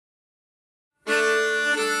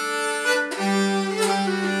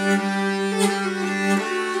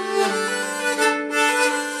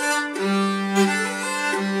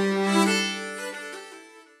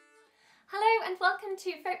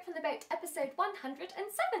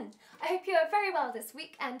107. I hope you are very well this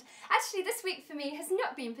week, and actually this week for me has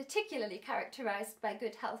not been particularly characterised by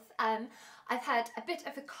good health. I've had a bit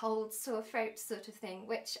of a cold, sore throat sort of thing,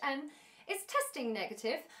 which is testing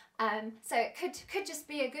negative, so it could just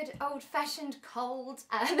be a good old-fashioned cold.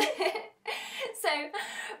 So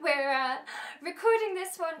we're recording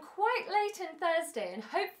this one quite late on Thursday, and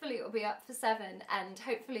hopefully it will be up for 7, and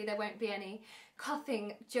hopefully there won't be any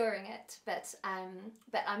coughing during it, but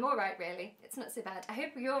I'm all right really. It's not so bad. I hope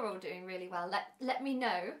you're all doing really well. Let me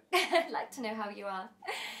know. I'd like to know how you are.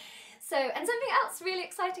 So, and something else really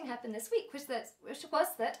exciting happened this week, which was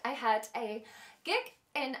that I had a gig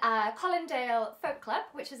in Colindale Folk Club,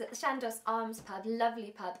 which is at the Chandos Arms pub,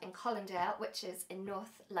 lovely pub in Colindale, which is in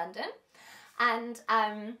North London. And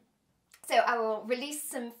so I will release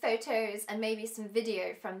some photos and maybe some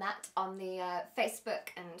video from that on the Facebook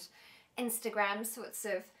and Instagram sorts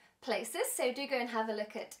of places, so do go and have a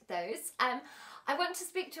look at those. I want to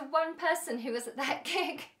speak to one person who was at that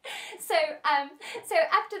gig. So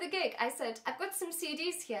after the gig I said, I've got some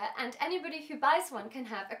CDs here and anybody who buys one can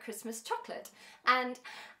have a Christmas chocolate. And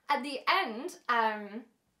at the end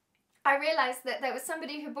I realised that there was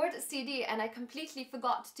somebody who bought a CD and I completely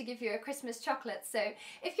forgot to give you a Christmas chocolate. So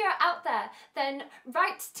if you're out there, then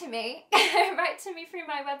write to me, write to me through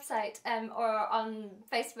my website or on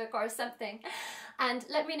Facebook or something, and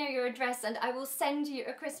let me know your address and I will send you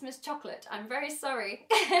a Christmas chocolate. I'm very sorry.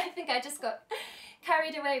 I think I just got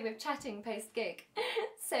carried away with chatting post-gig.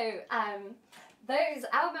 So those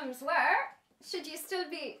albums were Should You Still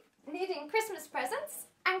Be Needing Christmas Presents,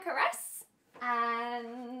 Anchoress,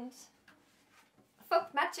 and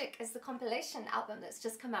Folk Magic is the compilation album that's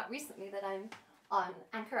just come out recently that I'm on.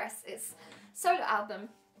 Anchoress is solo album.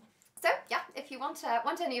 So yeah, if you want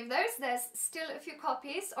any of those, there's still a few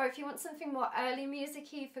copies, or if you want something more early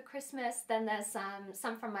music-y for Christmas, then there's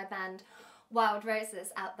some from my band Wild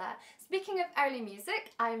Roses out there. Speaking of early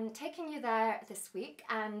music, I'm taking you there this week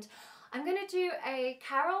and I'm going to do a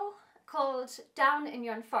carol called Down in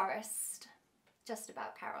Yon Forest. Just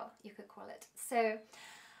about carol, you could call it. So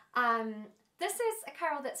this is a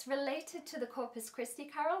carol that's related to the Corpus Christi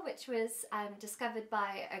carol, which was discovered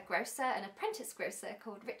by a grocer, an apprentice grocer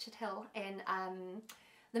called Richard Hill in,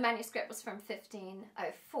 the manuscript was from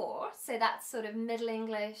 1504, so that's sort of Middle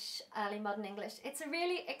English, early modern English. It's a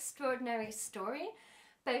really extraordinary story,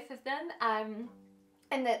 both of them,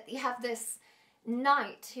 in that you have this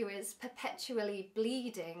knight who is perpetually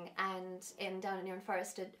bleeding, and in Down in Yon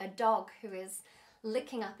Forest a dog who is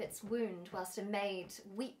licking up its wound whilst a maid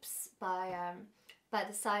weeps by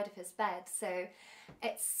the side of his bed. So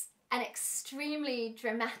it's an extremely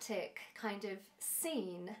dramatic kind of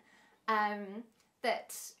scene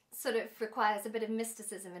that sort of requires a bit of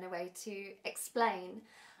mysticism in a way to explain.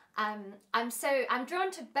 I'm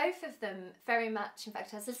drawn to both of them very much. In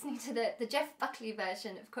fact, I was listening to the Jeff Buckley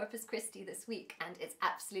version of Corpus Christi this week and it's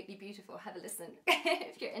absolutely beautiful. Have a listen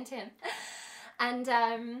if you're into him.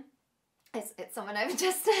 And it's someone I've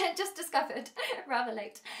just discovered rather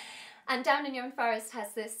late. And Down in Yon Forest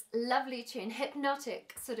has this lovely tune,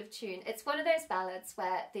 hypnotic sort of tune. It's one of those ballads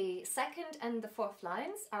where the second and the fourth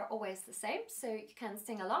lines are always the same, so you can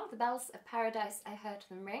sing along. The bells of paradise I heard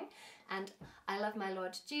them ring, and I love my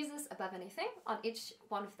Lord Jesus above anything on each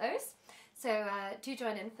one of those. So do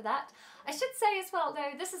join in for that. I should say as well,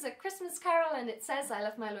 though, this is a Christmas carol and it says I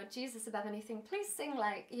love my Lord Jesus above anything. Please sing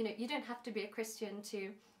like, you know, you don't have to be a Christian to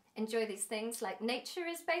enjoy these things. Like, nature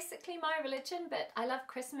is basically my religion, but I love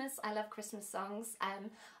Christmas. I love Christmas songs.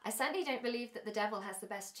 I certainly don't believe that the devil has the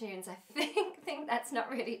best tunes. I think that's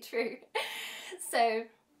not really true. So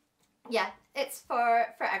yeah, it's for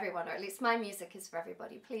everyone, or at least my music is for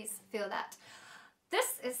everybody. Please feel that.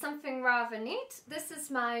 This is something rather neat. This is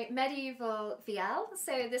my medieval vielle.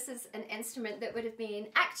 So this is an instrument that would have been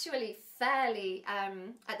actually fairly,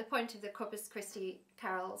 at the point of the Corpus Christi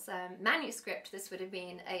carol's manuscript, this would have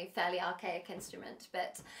been a fairly archaic instrument.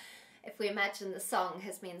 But if we imagine the song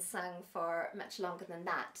has been sung for much longer than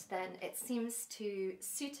that, then it seems to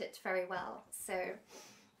suit it very well. So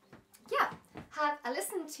yeah, have a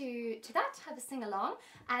listen to that, have a sing along,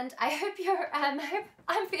 and I hope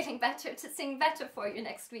I'm feeling better to sing better for you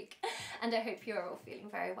next week, and I hope you're all feeling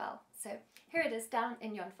very well. So here it is, Down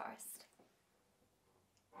in Yon Forest.